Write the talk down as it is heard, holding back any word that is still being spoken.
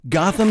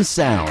Gotham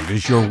Sound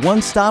is your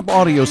one-stop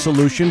audio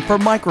solution for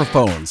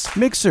microphones,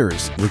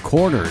 mixers,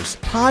 recorders,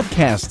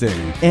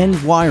 podcasting, and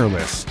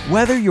wireless.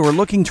 Whether you're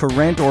looking to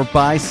rent or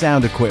buy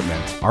sound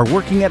equipment, are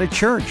working at a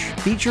church,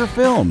 feature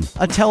film,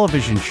 a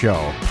television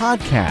show,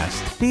 podcast,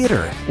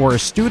 theater, or a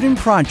student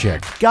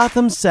project,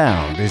 Gotham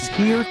Sound is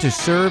here to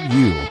serve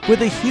you.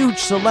 With a huge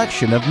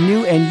selection of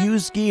new and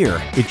used gear,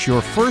 it's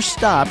your first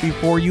stop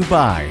before you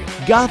buy.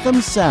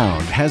 Gotham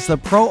Sound has the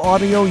pro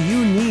audio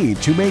you need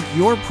to make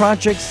your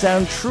project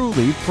sound truly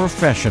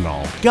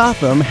professional.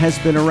 Gotham has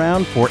been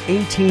around for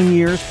 18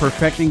 years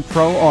perfecting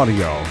pro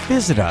audio.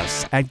 Visit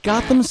us at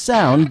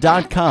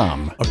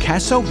gothamsound.com.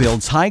 Acaso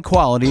builds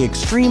high-quality,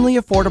 extremely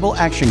affordable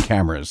action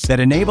cameras that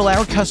enable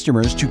our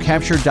customers to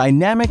capture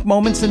dynamic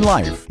moments in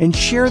life and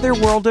share their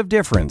world of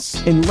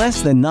difference. In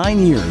less than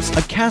 9 years,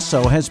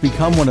 Acaso has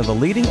become one of the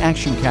leading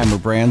action camera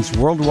brands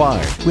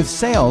worldwide, with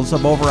sales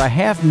of over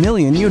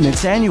 500,000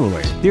 units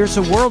annually. There's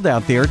a world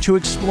out there to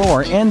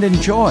explore and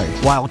enjoy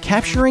while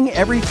capturing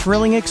every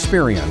thrilling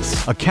experience.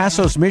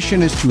 Acaso's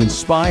mission is to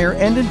inspire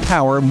and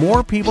empower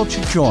more people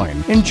to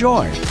join,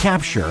 enjoy,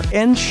 capture,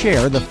 and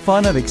share the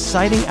fun of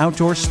exciting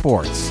outdoor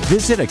sports.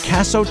 Visit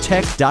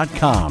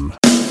acasotech.com.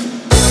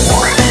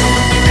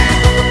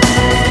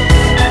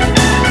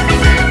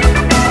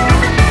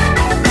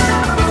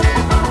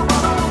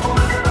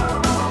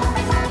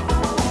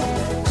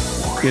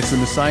 It's the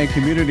Messiah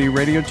Community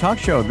Radio Talk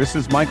Show. This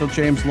is Michael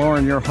James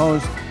Lauren, your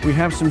host. We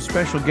have some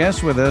special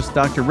guests with us,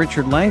 Dr.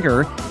 Richard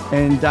Langer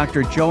and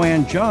Dr.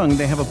 Joanne Jung.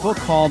 They have a book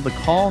called The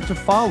Call to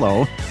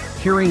Follow,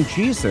 Hearing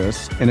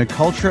Jesus in a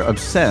Culture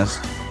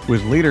Obsessed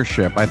with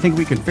Leadership. I think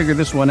we can figure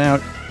this one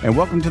out. And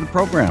welcome to the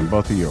program,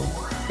 both of you.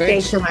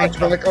 Thanks so much,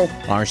 Michael.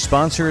 Our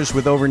sponsors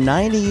with over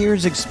 90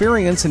 years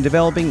experience in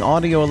developing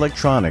audio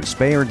electronics.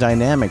 Bayer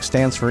Dynamics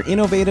stands for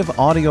innovative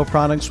audio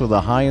products with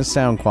the highest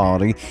sound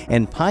quality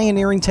and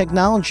pioneering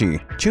technology.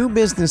 Two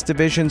business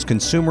divisions,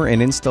 consumer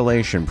and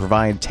installation,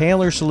 provide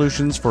tailored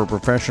solutions for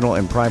professional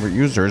and private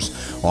users.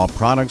 All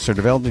products are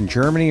developed in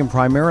Germany and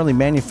primarily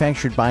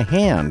manufactured by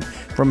hand,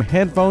 from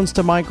headphones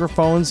to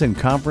microphones and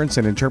conference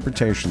and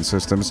interpretation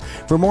systems.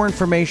 For more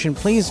information,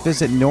 please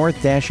visit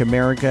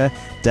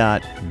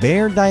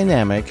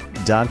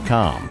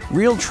north-america.bayerdynamic.com.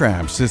 Real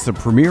Traps is the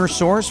premier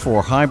source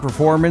for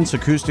high-performance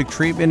acoustic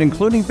treatment,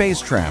 including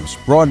bass traps,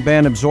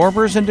 broadband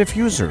absorbers, and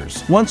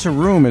diffusers. Once a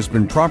room has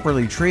been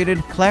properly treated,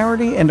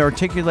 clarity and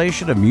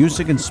articulation of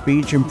music and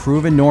speech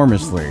improve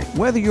enormously.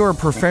 Whether you're a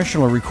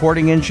professional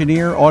recording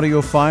engineer,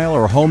 audiophile,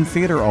 or home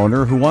theater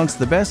owner who wants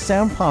the best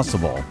sound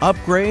possible,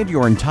 upgrade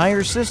your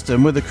entire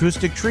system with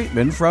acoustic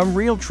treatment from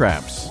Real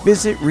Traps.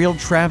 Visit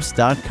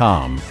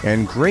realtraps.com.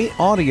 And great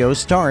audio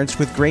starts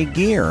with great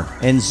gear,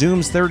 and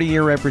Zoom's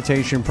 30-year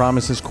reputation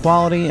promises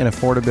quality and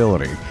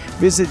affordability.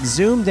 Visit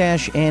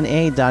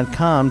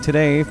zoom-na.com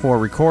today for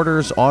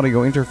recorders,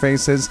 audio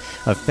interfaces,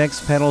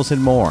 effects pedals,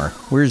 and more.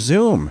 We're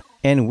Zoom,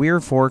 and we're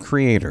for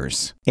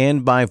creators.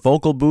 And by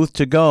Vocal Booth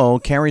To Go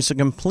carries a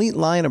complete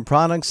line of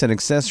products and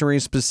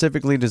accessories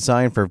specifically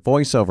designed for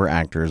voiceover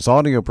actors,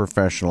 audio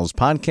professionals,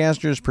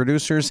 podcasters,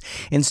 producers,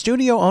 and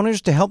studio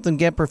owners to help them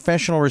get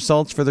professional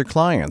results for their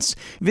clients.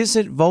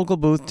 Visit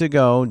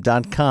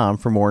vocalbooth2go.com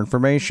for more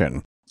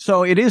information.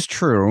 So it is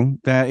true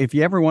that if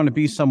you ever want to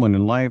be someone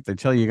in life, they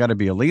tell you got to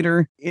be a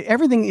leader.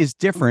 Everything is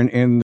different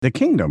in the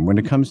kingdom when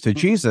it comes to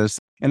Jesus.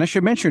 And I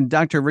should mention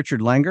Dr. Richard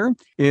Langer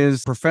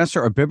is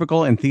professor of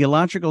biblical and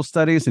theological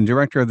studies and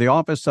director of the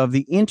Office of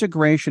the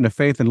Integration of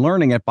Faith and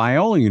Learning at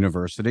Biola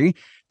University.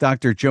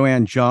 Dr.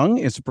 Joanne Jung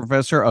is a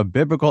professor of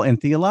biblical and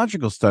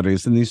theological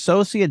studies and the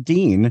associate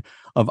dean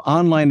of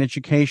online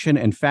education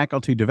and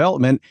faculty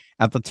development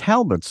at the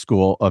Talbot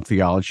School of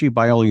Theology,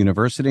 Biola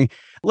University.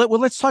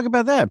 Let's talk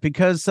about that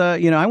because,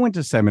 I went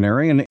to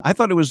seminary and I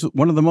thought it was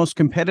one of the most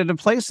competitive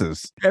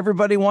places.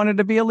 Everybody wanted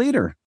to be a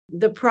leader.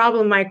 The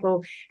problem,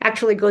 Michael,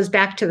 actually goes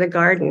back to the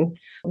garden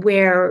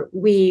where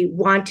we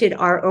wanted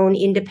our own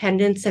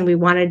independence and we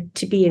wanted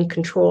to be in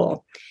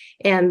control.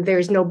 And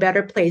there's no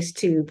better place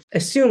to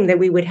assume that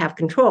we would have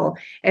control,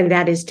 and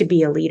that is to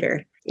be a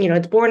leader.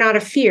 It's born out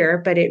of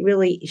fear, but it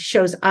really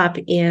shows up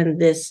in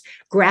this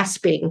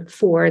grasping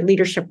for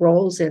leadership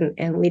roles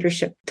and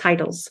leadership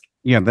titles.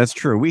 Yeah, that's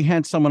true. We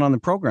had someone on the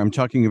program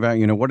talking about,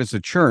 what is a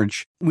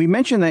church? We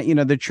mentioned that,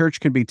 the church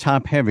can be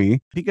top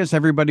heavy because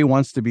everybody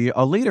wants to be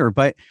a leader.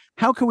 But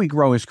how can we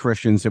grow as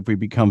Christians if we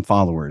become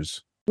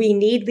followers? We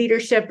need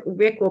leadership.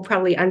 Rick will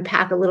probably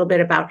unpack a little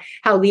bit about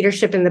how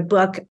leadership in the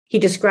book he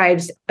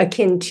describes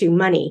akin to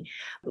money.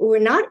 We're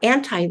not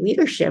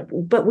anti-leadership,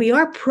 but we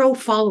are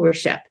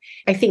pro-followership.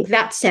 I think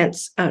that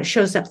sense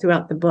shows up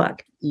throughout the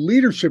book.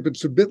 Leadership,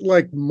 it's a bit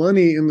like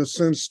money in the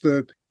sense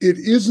that it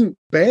isn't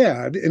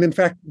bad. And in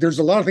fact, there's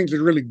a lot of things that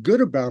are really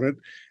good about it.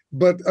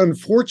 But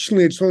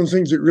unfortunately, it's one of those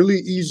things that really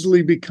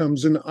easily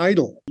becomes an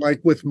idol.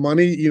 Like with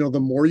money, the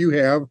more you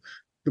have,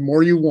 the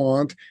more you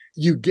want.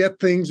 you get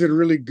things that are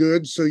really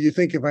good. So you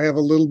think if I have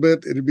a little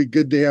bit, it'd be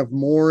good to have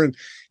more. And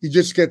you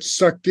just get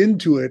sucked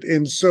into it.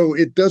 And so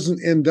it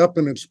doesn't end up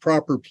in its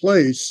proper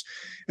place.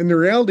 And the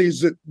reality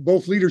is that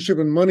both leadership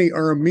and money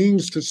are a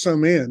means to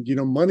some end.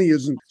 Money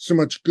isn't so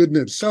much good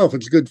in itself.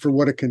 It's good for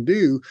what it can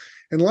do.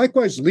 And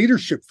likewise,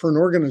 leadership for an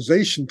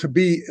organization. To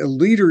be a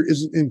leader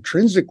isn't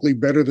intrinsically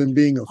better than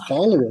being a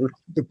follower.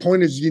 The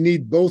point is you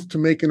need both to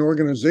make an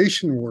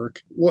organization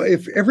work. Well,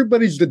 if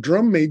everybody's the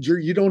drum major,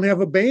 you don't have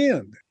a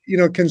band.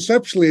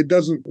 Conceptually, it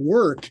doesn't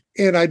work.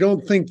 And I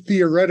don't think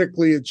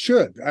theoretically it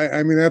should.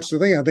 I mean, that's the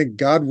thing. I think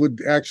God would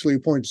actually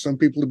appoint some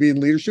people to be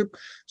in leadership,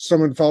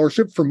 some in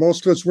followership. For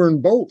most of us, we're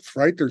in both,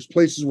 right? There's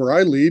places where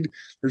I lead.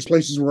 There's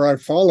places where I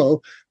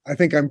follow. I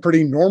think I'm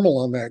pretty normal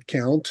on that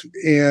count.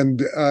 And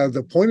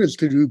the point is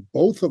to do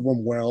both of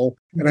them well.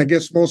 And I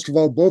guess most of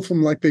all, both of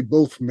them like they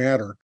both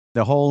matter.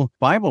 The whole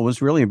Bible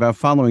was really about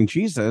following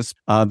Jesus.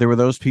 There were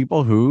those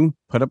people who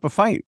put up a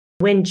fight.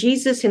 When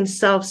Jesus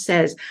himself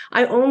says,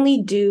 I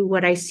only do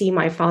what I see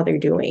my Father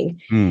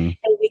doing. And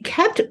we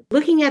kept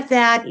looking at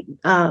that,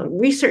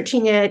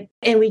 researching it,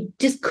 and we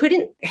just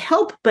couldn't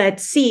help but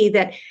see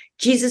that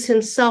Jesus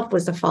himself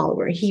was a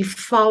follower. He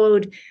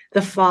followed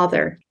the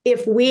Father.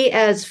 If we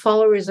as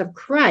followers of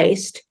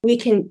Christ, we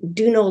can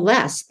do no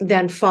less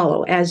than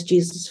follow as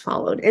Jesus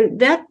followed.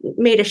 And that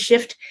made a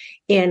shift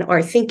in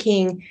our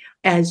thinking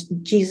as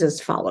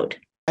Jesus followed.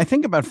 I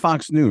think about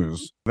Fox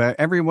News, that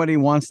everybody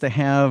wants to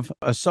have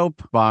a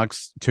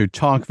soapbox to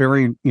talk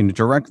very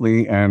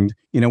directly. And,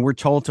 we're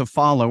told to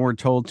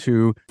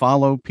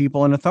follow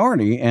people in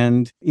authority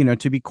and,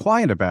 to be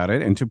quiet about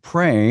it and to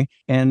pray.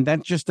 And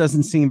that just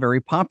doesn't seem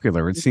very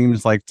popular. It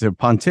seems like to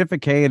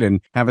pontificate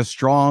and have a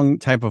strong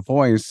type of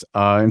voice.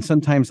 And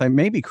sometimes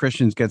maybe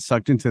Christians get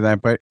sucked into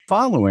that. But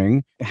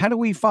following, how do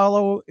we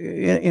follow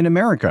in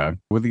America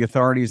with the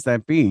authorities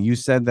that be? You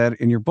said that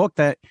in your book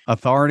that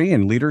authority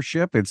and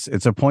leadership,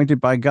 it's appointed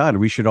by God.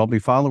 We should all be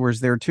followers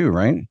there too,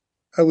 right?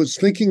 I was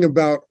thinking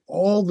about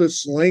all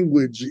this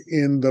language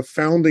in the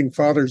founding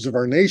fathers of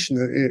our nation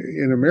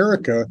in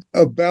America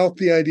about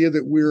the idea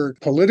that we're a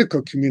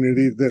political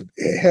community that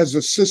has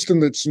a system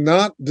that's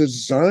not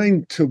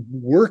designed to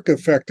work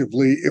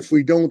effectively if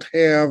we don't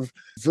have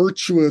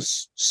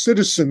virtuous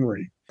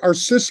citizenry. Our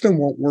system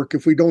won't work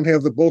if we don't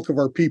have the bulk of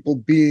our people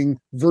being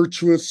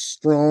virtuous,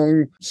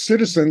 strong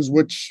citizens,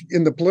 which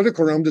in the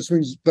political realm just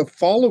means the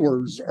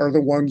followers are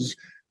the ones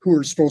who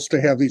are supposed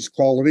to have these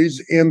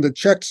qualities. And the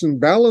checks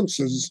and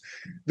balances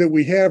that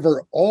we have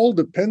are all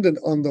dependent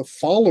on the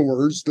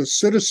followers, the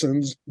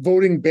citizens,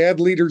 voting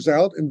bad leaders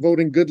out and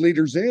voting good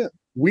leaders in.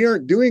 We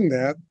aren't doing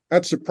that.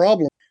 That's the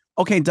problem.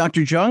 Okay,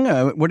 Dr. Jung,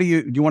 do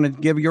you want to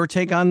give your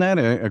take on that?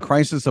 A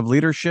crisis of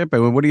leadership?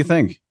 What do you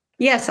think?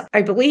 Yes,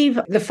 I believe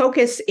the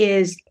focus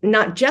is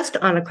not just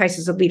on a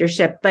crisis of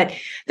leadership, but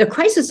the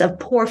crisis of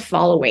poor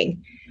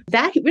following.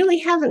 That really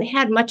hasn't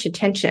had much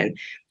attention.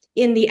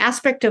 In the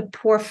aspect of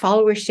poor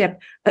followership,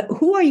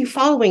 who are you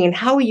following and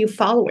how are you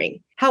following?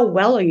 How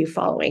well are you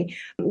following?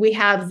 We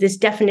have this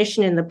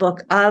definition in the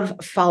book of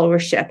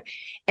followership,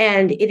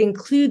 and it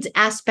includes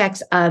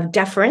aspects of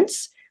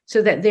deference,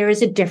 so that there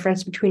is a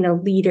difference between a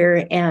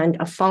leader and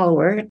a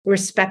follower,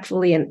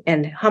 respectfully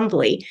and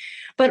humbly,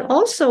 but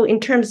also in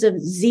terms of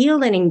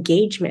zeal and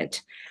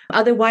engagement.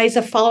 Otherwise,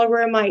 a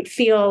follower might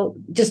feel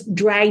just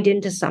dragged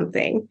into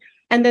something.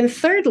 And then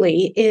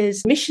thirdly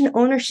is mission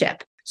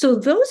ownership. So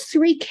those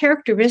three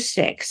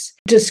characteristics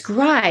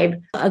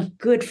describe a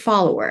good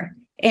follower.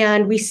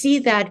 And we see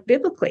that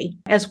biblically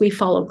as we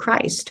follow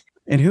Christ.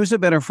 And who's a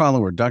better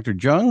follower, Dr.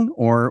 Jung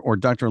or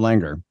Dr.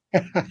 Langer?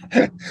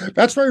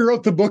 That's why we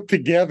wrote the book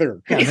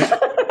together.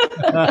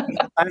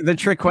 The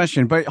trick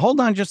question. But hold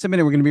on just a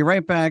minute. We're going to be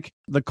right back.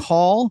 The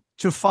Call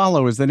to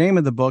Follow is the name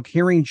of the book,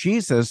 Hearing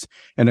Jesus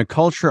in a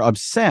Culture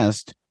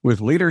Obsessed with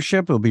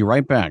Leadership. We'll be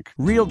right back.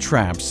 Real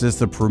Traps is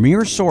the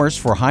premier source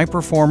for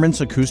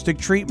high-performance acoustic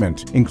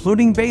treatment,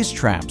 including bass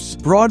traps,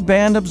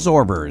 broadband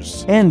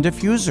absorbers, and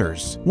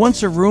diffusers.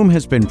 Once a room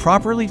has been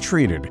properly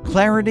treated,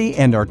 clarity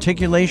and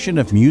articulation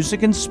of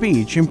music and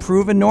speech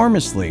improve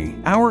enormously.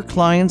 Our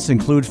clients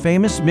include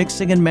famous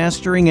mixing and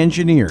mastering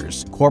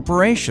engineers,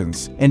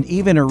 corporations, and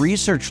even a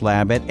research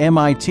lab at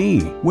MIT.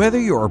 Whether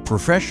you're a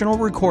professional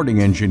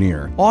recording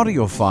engineer,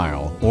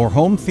 audiophile, or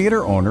home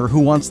theater owner who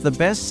wants the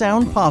best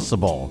sound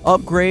possible,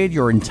 upgrade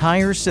your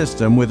entire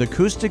system with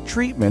acoustic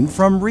treatment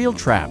from Real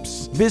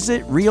Traps.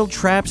 Visit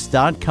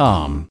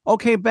realtraps.com.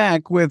 Okay,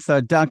 back with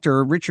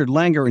Dr. Richard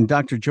Langer and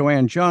Dr.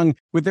 Joanne Jung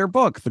with their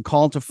book, The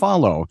Call to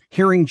Follow,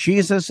 Hearing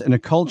Jesus in a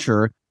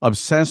Culture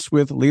Obsessed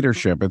with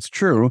Leadership. It's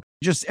true.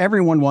 Just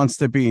everyone wants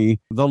to be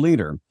the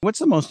leader. What's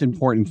the most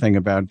important thing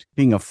about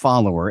being a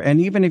follower? And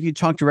even if you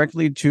talk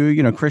directly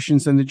to,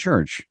 Christians in the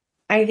church?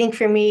 I think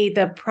for me,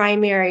 the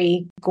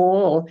primary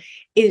goal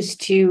is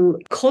to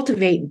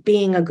cultivate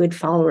being a good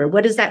follower.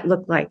 What does that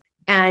look like?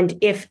 And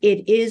if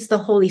it is the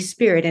Holy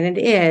Spirit, and it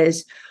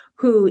is,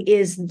 who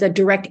is the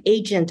direct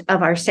agent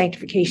of our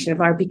sanctification,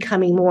 of our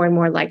becoming more and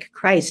more like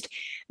Christ,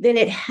 then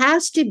it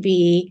has to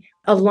be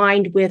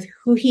aligned with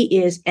who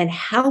he is and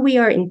how we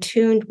are in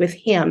tune with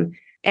him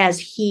as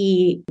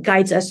he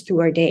guides us through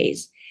our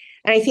days.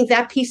 And I think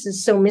that piece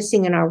is so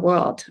missing in our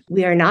world.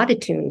 We are not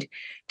attuned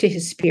to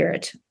his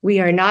spirit. We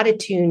are not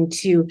attuned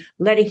to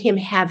letting him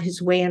have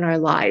his way in our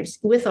lives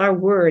with our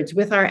words,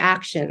 with our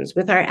actions,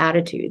 with our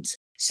attitudes.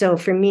 So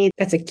for me,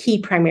 that's a key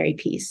primary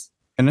piece.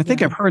 And I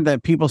think I've heard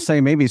that people say,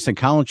 maybe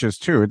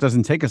psychologists too, it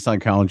doesn't take a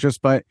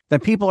psychologist, but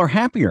that people are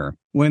happier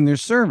when they're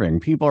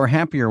serving. People are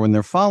happier when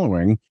they're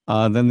following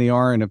than they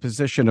are in a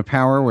position of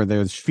power where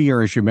there's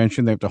fear, as you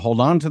mentioned. They have to hold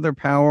on to their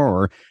power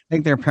or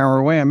take their power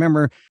away. I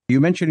remember you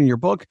mentioned in your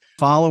book,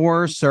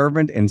 follower,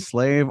 servant, and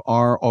slave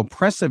are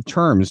oppressive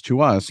terms to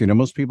us.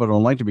 Most people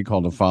don't like to be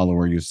called a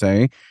follower, you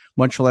say,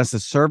 much less a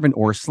servant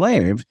or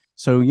slave.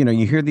 So,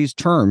 you hear these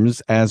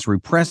terms as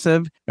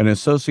repressive and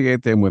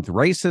associate them with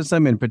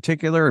racism in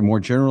particular, and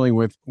more generally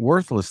with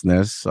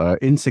worthlessness,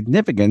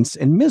 insignificance,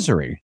 and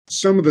misery.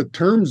 Some of the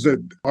terms that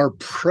are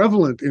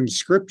prevalent in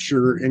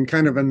Scripture and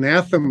kind of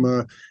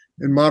anathema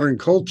in modern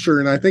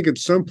culture. And I think at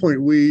some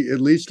point we, at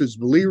least as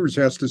believers,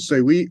 has to say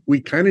we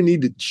kind of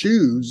need to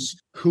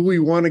choose who we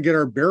want to get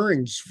our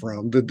bearings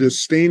from, the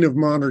disdain of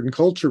modern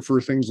culture for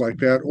things like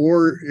that.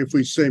 Or if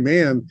we say,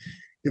 man,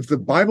 if the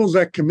Bible's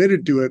that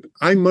committed to it,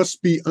 I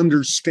must be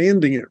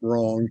understanding it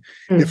wrong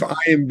if I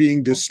am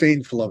being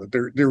disdainful of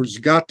it. There's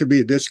got to be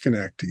a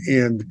disconnect.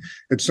 And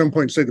at some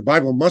point say the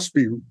Bible must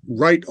be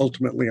right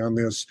ultimately on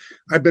this.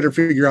 I better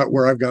figure out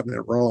where I've gotten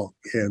it wrong.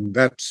 And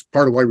that's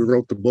part of why we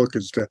wrote the book,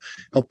 is to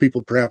help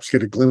people perhaps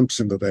get a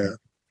glimpse into that.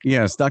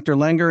 Yes, Dr.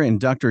 Langer and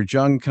Dr.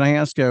 Jung, can I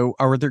ask,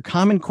 are there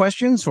common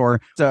questions, or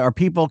are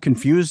people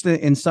confused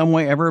in some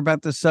way ever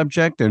about this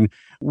subject? And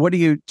what do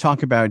you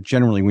talk about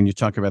generally when you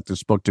talk about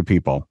this book to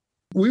people?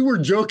 We were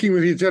joking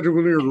with each other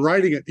when we were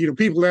writing it.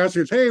 People ask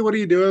us, hey, what are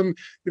you doing?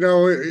 What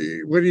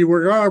are you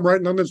working on? I'm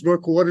writing on this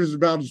book. What is it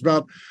about? It's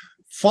about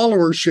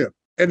followership.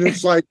 And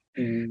it's like,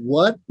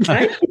 what?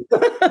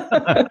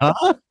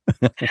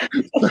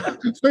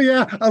 So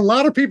yeah, a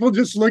lot of people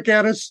just look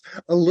at us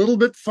a little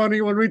bit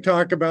funny when we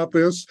talk about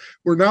this.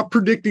 We're not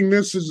predicting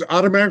this is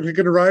automatically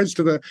going to rise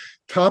to the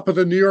top of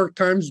the New York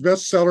Times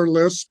bestseller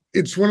list.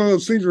 It's one of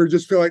those things where we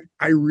just feel like,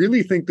 I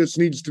really think this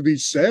needs to be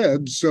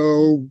said.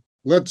 So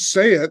let's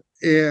say it.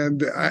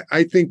 And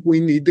I think we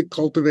need to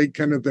cultivate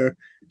kind of the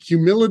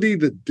humility,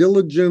 the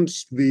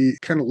diligence, the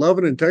kind of love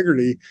and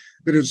integrity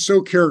that is so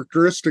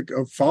characteristic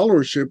of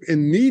followership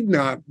and need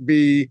not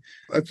be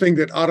a thing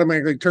that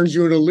automatically turns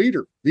you into a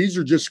leader. These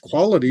are just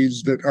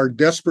qualities that are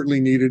desperately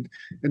needed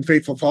in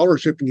faithful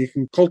followership, and you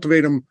can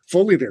cultivate them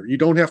fully there. You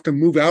don't have to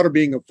move out of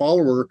being a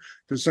follower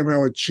to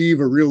somehow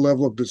achieve a real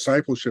level of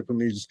discipleship in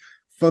these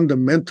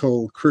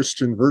fundamental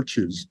Christian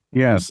virtues.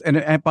 Yes. And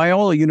at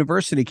Biola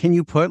University, can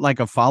you put like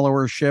a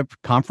followership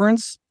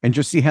conference and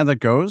just see how that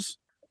goes?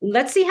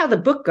 Let's see how the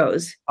book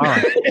goes. All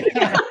right.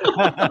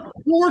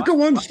 We'll work it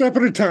one step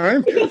at a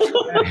time.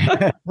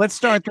 Let's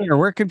start there.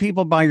 Where can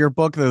people buy your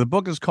book? The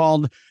book is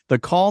called The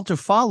Call to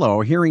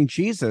Follow, Hearing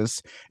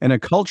Jesus in a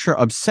Culture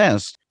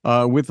Obsessed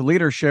with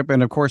Leadership.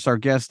 And of course, our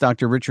guests,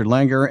 Dr. Richard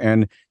Langer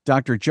and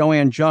Dr.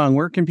 Joanne Jung.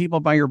 Where can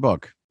people buy your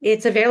book?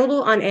 It's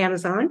available on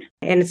Amazon,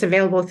 and it's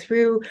available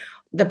through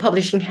the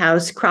publishing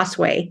house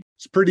Crossway.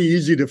 It's pretty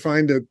easy to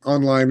find it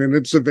online, and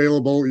it's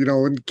available,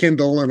 in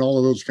Kindle and all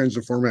of those kinds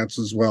of formats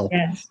as well.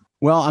 Yes.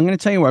 Well, I'm going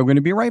to tell you what, we're going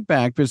to be right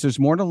back because there's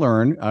more to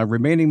learn.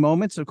 Remaining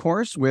Moments, of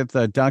course, with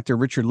Dr.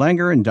 Richard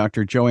Langer and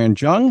Dr. Joanne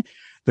Jung.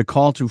 The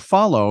Call to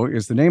Follow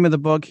is the name of the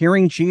book,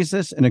 Hearing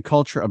Jesus in a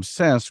Culture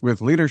Obsessed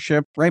with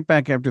Leadership. Right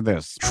back after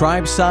this.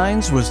 Tribe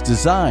Signs was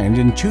designed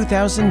in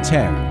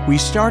 2010. We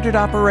started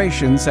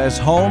operations as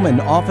home and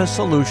office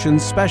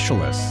solutions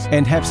specialists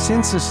and have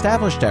since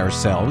established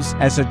ourselves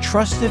as a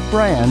trusted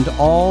brand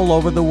all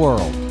over the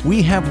world.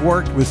 We have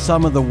worked with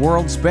some of the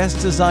world's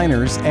best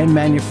designers and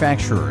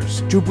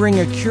manufacturers to bring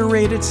a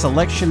curated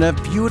selection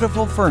of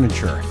beautiful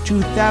furniture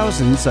to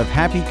thousands of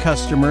happy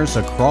customers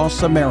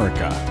across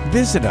America.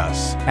 Visit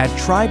us at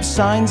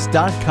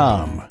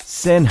tribesigns.com.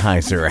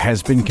 Sennheiser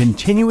has been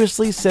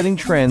continuously setting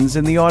trends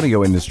in the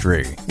audio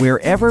industry.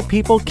 Wherever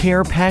people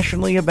care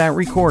passionately about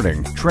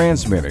recording,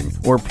 transmitting,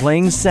 or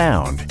playing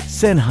sound,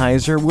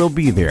 Sennheiser will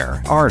be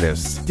there.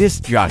 Artists,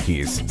 disc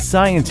jockeys,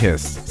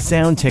 scientists,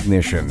 sound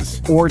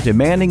technicians, or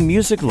demanding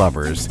music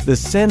lovers, the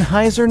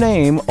Sennheiser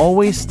name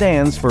always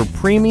stands for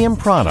premium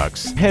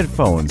products,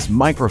 headphones,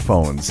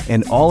 microphones,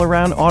 and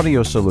all-around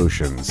audio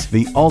solutions,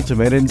 the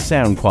ultimate in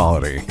sound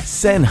quality.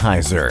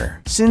 Sennheiser.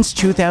 Since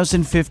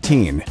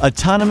 2015,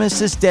 Autonomous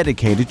is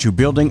dedicated to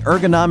building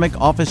ergonomic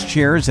office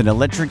chairs and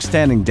electric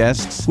standing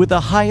desks with the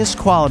highest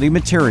quality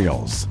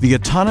materials. The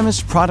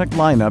Autonomous product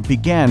lineup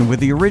began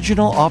with the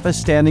original office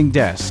standing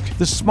desk,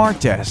 the Smart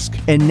Desk,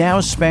 and now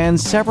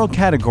spans several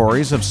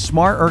categories of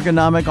smart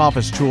ergonomic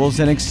office tools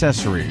and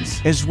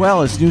accessories, as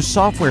well as new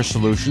software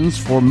solutions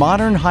for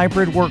modern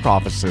hybrid work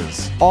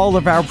offices. All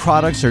of our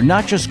products are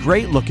not just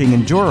great looking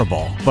and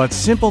durable, but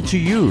simple to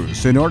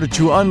use in order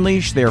to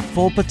unleash their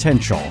full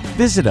potential.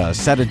 Visit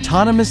us at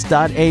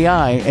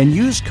autonomous.ai and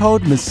use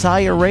code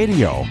Messiah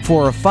Radio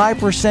for a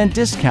 5%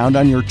 discount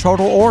on your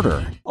total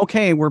order.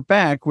 Okay, we're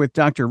back with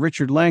Dr.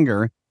 Richard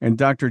Langer and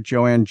Dr.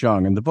 Joanne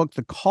Jung. And the book,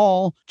 The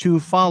Call to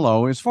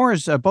Follow, as far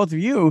as both of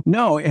you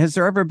know, has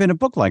there ever been a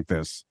book like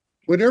this?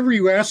 Whenever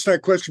you ask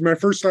that question, my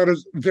first thought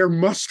is there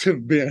must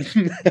have been.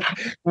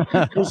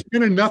 There's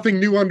kind of nothing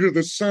new under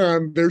the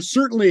sun. There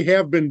certainly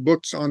have been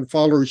books on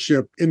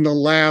followership in the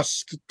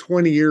last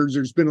 20 years.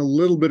 There's been a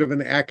little bit of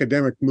an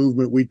academic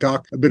movement. We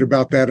talk a bit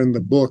about that in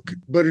the book,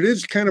 but it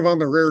is kind of on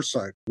the rare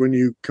side when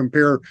you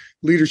compare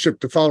leadership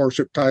to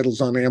followership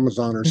titles on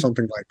Amazon or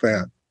something like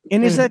that.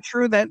 And is that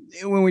true that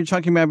when we were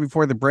talking about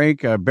before the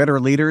break, better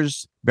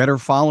leaders, better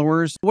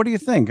followers? What do you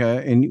think?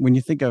 And when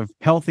you think of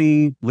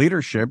healthy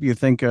leadership, you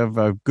think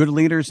of good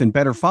leaders and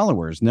better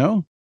followers,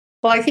 no?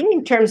 Well, I think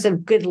in terms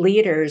of good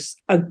leaders,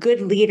 a good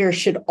leader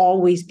should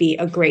always be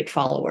a great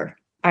follower.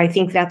 I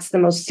think that's the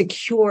most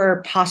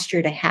secure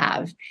posture to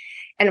have.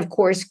 And of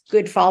course,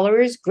 great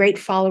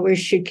followers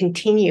should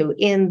continue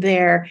in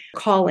their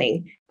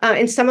calling.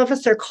 And some of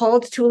us are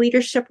called to a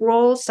leadership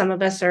role. Some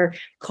of us are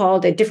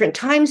called at different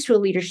times to a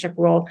leadership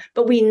role,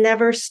 but we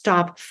never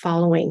stop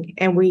following.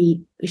 And we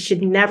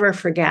should never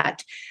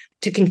forget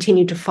to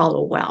continue to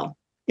follow well.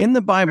 In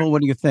the Bible,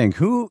 what do you think?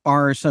 Who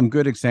are some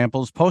good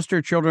examples,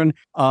 poster children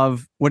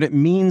of what it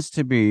means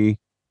to be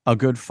a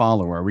good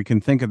follower? We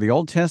can think of the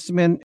Old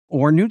Testament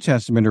or New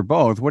Testament or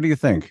both. What do you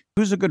think?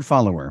 Who's a good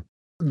follower?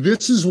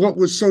 This is what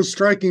was so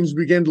striking as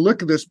we began to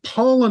look at this.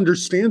 Paul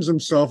understands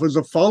himself as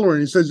a follower,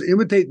 and he says,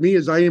 imitate me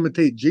as I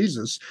imitate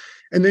Jesus.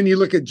 And then you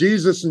look at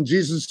Jesus, and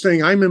Jesus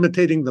saying, I'm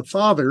imitating the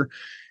Father.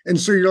 And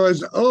so you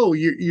realize,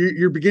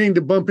 you're beginning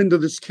to bump into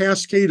this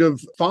cascade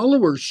of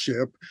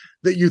followership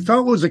that you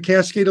thought was a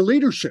cascade of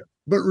leadership.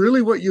 But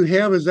really what you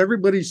have is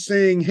everybody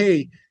saying,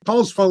 hey,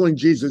 Paul's following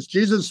Jesus,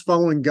 Jesus is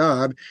following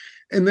God.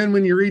 And then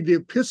when you read the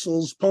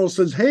epistles, Paul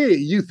says, hey,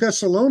 you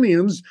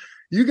Thessalonians,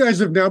 you guys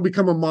have now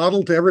become a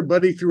model to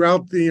everybody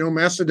throughout the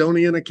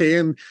Macedonia and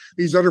Achaia and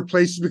these other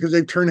places because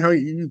they've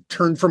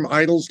turned from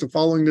idols to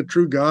following the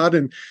true God.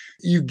 And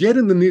you get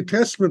in the New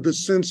Testament the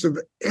sense of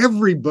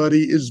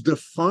everybody is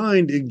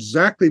defined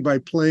exactly by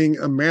playing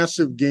a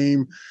massive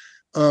game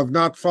of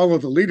not follow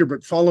the leader,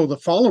 but follow the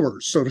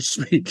followers, so to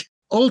speak.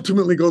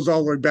 Ultimately goes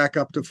all the way back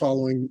up to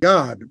following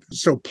God.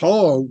 So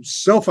Paul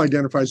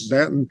self-identifies as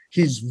that, and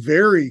he's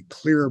very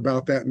clear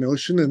about that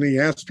notion, and he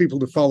asks people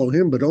to follow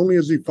him, but only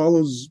as he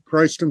follows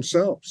Christ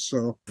himself.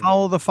 So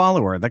follow the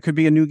follower. That could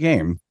be a new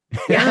game.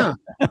 Yeah.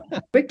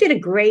 Rick did a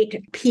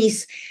great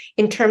piece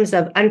in terms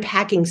of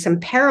unpacking some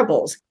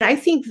parables. I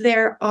think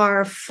there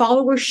are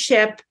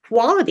followership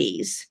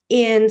qualities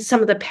in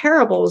some of the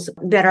parables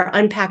that are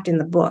unpacked in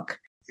the book.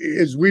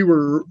 As we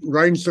were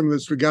writing some of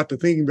this, we got to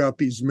thinking about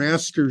these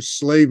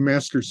master-slave,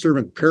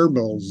 master-servant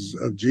parables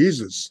of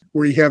Jesus,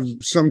 where you have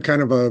some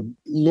kind of a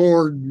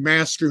Lord,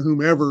 master,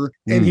 whomever,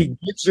 and he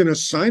gives an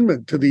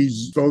assignment to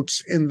these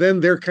folks, and then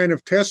they're kind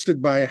of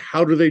tested by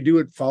how do they do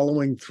it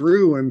following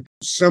through. And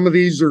some of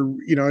these are,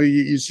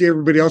 you see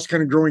everybody else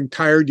kind of growing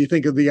tired. You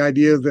think of the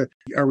idea that,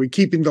 are we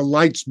keeping the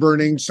lights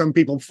burning? Some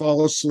people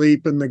fall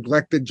asleep and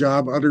neglect the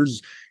job.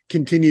 Others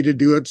continue to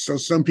do it. So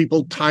some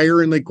people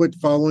tire and they quit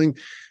following.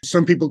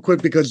 Some people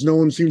quit because no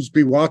one seems to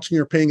be watching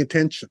or paying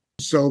attention.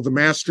 So the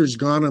master's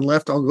gone and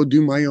left. I'll go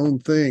do my own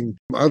thing.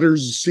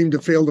 Others seem to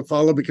fail to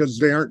follow because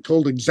they aren't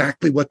told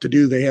exactly what to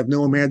do. They have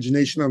no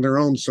imagination on their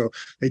own. So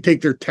they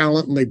take their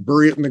talent and they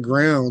bury it in the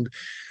ground.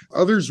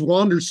 Others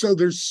wander. So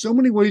there's so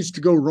many ways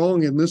to go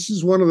wrong. And this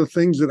is one of the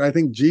things that I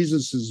think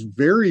Jesus is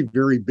very,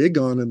 very big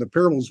on in the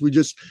parables. We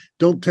just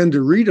don't tend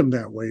to read them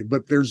that way.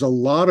 But there's a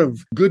lot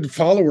of good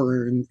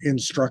follower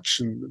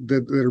instruction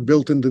that are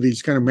built into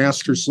these kind of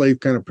master-slave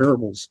kind of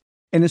parables.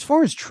 And as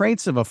far as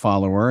traits of a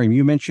follower, and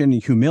you mentioned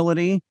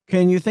humility,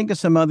 can you think of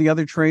some of the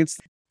other traits?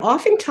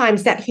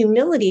 Oftentimes that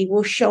humility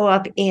will show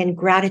up in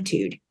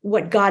gratitude,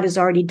 what God has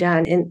already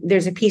done. And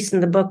there's a piece in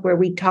the book where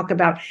we talk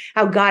about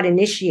how God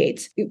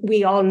initiates.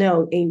 We all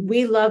know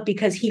we love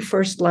because he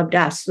first loved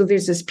us. So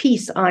there's this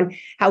piece on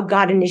how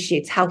God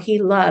initiates, how he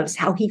loves,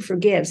 how he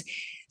forgives,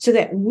 so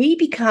that we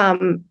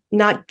become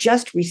not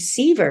just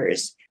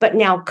receivers, but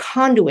now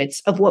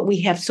conduits of what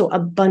we have so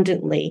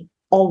abundantly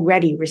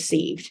already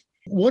received.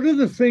 One of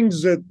the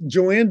things that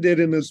Joanne did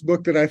in this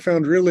book that I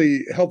found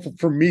really helpful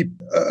for me,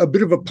 a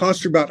bit of a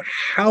posture about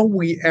how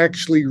we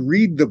actually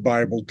read the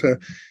Bible, to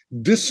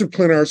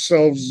discipline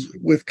ourselves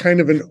with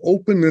kind of an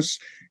openness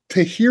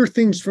to hear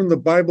things from the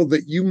Bible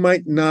that you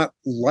might not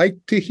like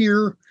to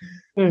hear,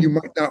 you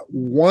might not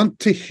want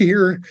to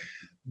hear,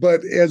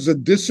 but as a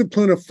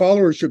discipline of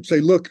followership,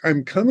 say, look,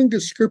 I'm coming to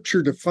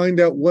Scripture to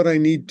find out what I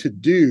need to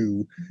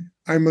do.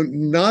 I'm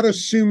not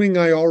assuming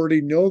I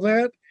already know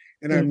that.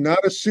 And I'm not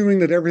assuming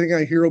that everything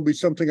I hear will be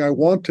something I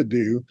want to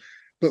do,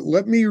 but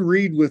let me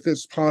read with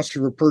this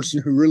posture of a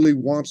person who really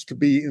wants to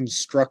be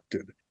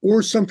instructed,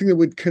 or something that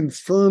would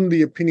confirm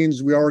the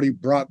opinions we already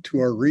brought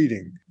to our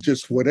reading.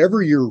 Just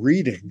whatever you're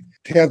reading,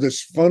 to have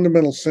this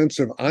fundamental sense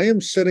of, I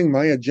am setting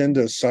my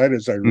agenda aside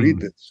as I read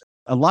this.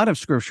 A lot of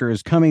scripture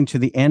is coming to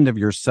the end of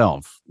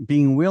yourself,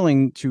 being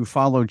willing to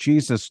follow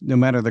Jesus no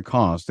matter the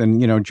cost.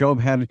 And, Job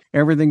had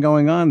everything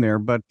going on there,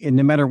 but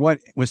no matter what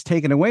was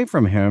taken away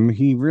from him,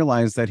 he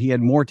realized that he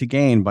had more to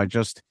gain by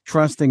just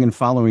trusting and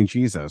following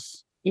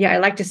Jesus. Yeah, I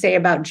like to say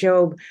about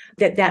Job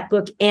that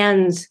book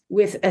ends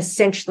with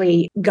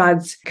essentially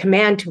God's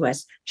command to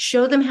us.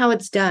 Show them how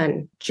it's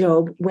done,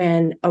 Job,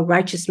 when a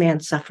righteous man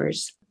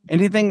suffers.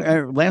 Anything,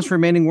 last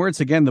remaining words?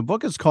 Again, the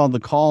book is called The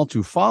Call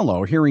to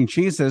Follow, Hearing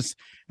Jesus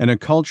in a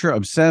Culture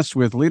Obsessed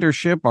with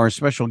Leadership. Our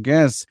special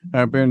guests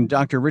have been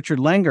Dr. Richard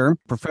Langer,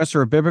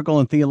 Professor of Biblical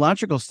and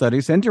Theological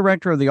Studies and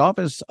Director of the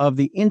Office of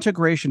the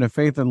Integration of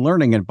Faith and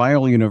Learning at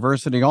Biola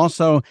University.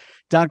 Also,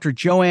 Dr.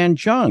 Joanne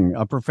Jung,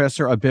 a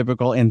Professor of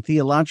Biblical and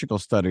Theological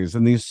Studies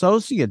and the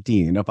Associate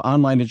Dean of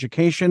Online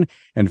Education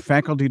and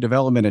Faculty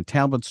Development at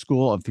Talbot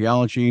School of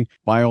Theology,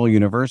 Biola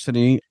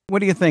University. What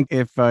do you think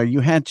if you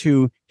had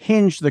to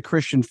hinge the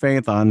Christian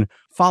faith on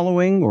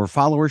following or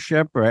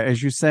followership, or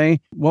as you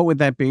say, what would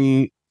that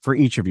be for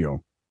each of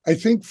you? I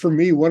think for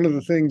me, one of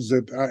the things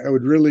that I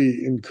would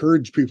really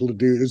encourage people to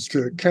do is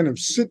to kind of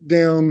sit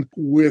down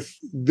with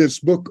this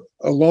book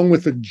along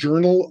with a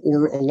journal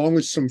or along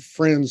with some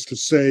friends to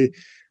say,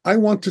 I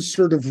want to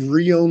sort of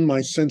re-own my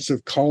sense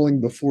of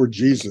calling before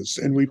Jesus.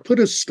 And we put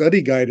a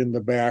study guide in the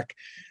back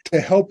to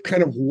help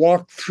kind of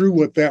walk through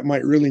what that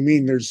might really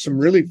mean. There's some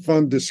really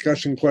fun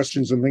discussion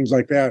questions and things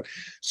like that.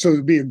 So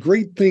it'd be a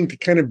great thing to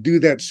kind of do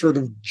that sort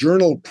of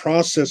journal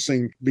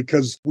processing,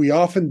 because we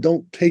often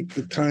don't take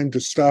the time to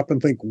stop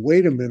and think,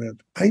 wait a minute,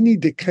 I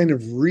need to kind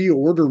of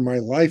reorder my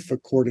life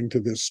according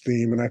to this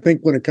theme. And I think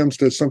when it comes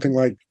to something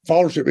like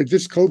followership, it's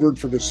just code word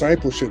for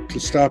discipleship, to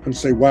stop and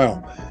say,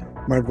 wow,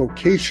 my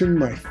vocation,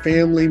 my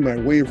family, my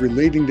way of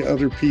relating to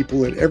other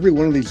people at every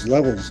one of these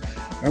levels,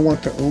 I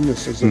want to own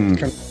this as a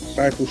kind of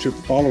discipleship,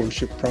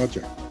 followership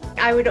project.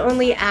 I would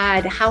only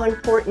add how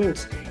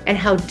important and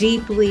how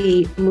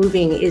deeply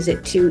moving is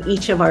it to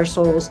each of our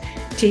souls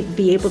to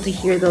be able to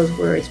hear those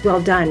words, well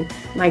done,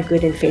 my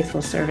good and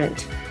faithful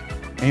servant.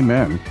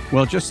 Amen.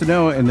 Well, just to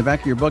know, in the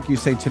back of your book, you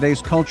say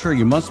today's culture,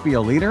 you must be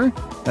a leader.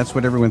 That's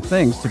what everyone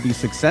thinks to be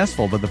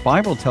successful, but the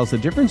Bible tells a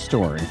different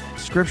story.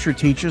 Scripture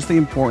teaches the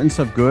importance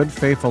of good,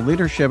 faithful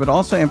leadership. It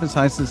also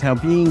emphasizes how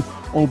being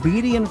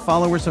obedient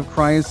followers of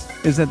Christ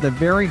is at the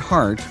very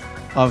heart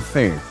of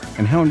faith,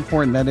 and how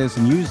important that is,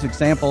 and use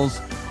examples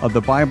of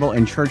the Bible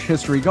and church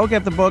history. Go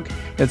get the book.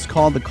 It's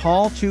called The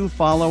Call to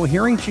Follow,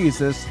 Hearing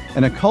Jesus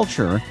in a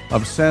Culture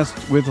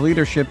Obsessed with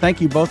Leadership. Thank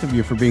you, both of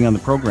you, for being on the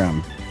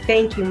program.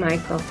 Thank you,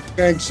 Michael.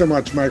 Thanks so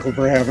much, Michael,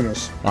 for having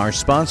us. Our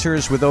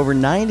sponsors with over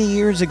 90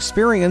 years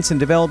experience in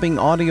developing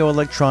audio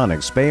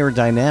electronics. Bayer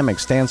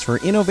Dynamics stands for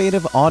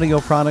innovative audio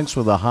products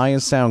with the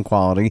highest sound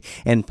quality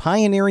and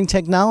pioneering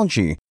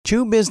technology.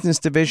 Two business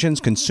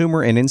divisions,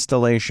 consumer and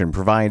installation,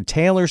 provide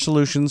tailored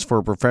solutions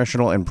for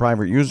professional and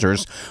private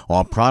users.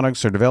 All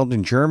products are developed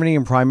in Germany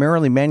and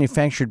primarily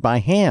manufactured by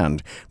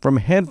hand, from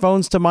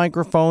headphones to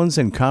microphones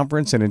and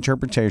conference and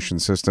interpretation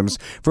systems.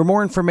 For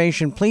more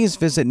information, please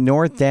visit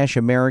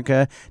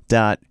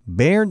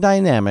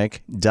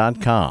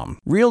north-america.bayerdynamic.com.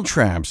 Real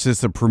Traps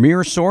is the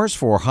premier source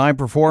for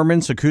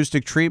high-performance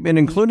acoustic treatment,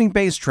 including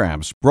bass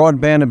traps,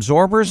 broadband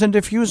absorbers, and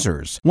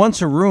diffusers.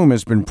 Once a room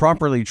has been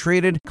properly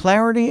treated,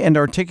 clarity and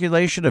articulation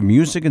of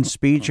music and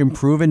speech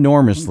improve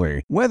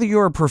enormously. Whether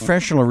you're a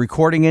professional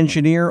recording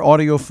engineer,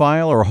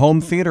 audiophile, or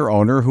home theater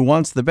owner who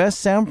wants the best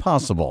sound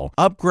possible,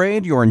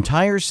 upgrade your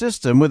entire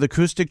system with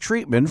acoustic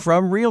treatment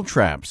from Real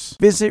Traps.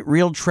 Visit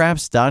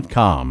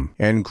realtraps.com.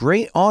 And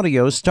great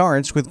audio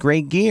starts with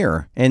great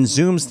gear, and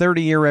Zoom's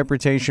 30-year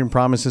reputation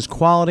promises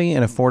quality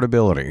and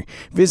affordability.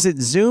 Visit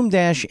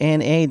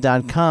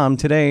zoom-na.com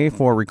today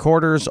for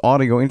recorders,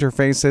 audio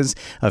interfaces,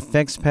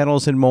 effects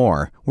pedals, and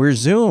more. We're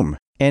Zoom,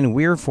 and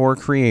we're for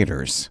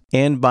creators.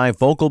 And by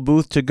Vocal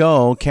Booth To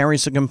Go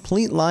carries a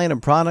complete line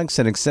of products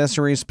and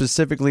accessories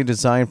specifically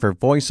designed for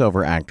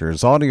voiceover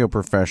actors, audio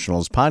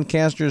professionals,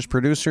 podcasters,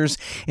 producers,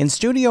 and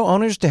studio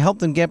owners to help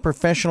them get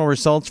professional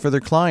results for their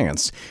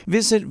clients.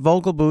 Visit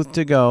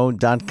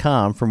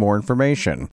vocalbooth2go.com for more information.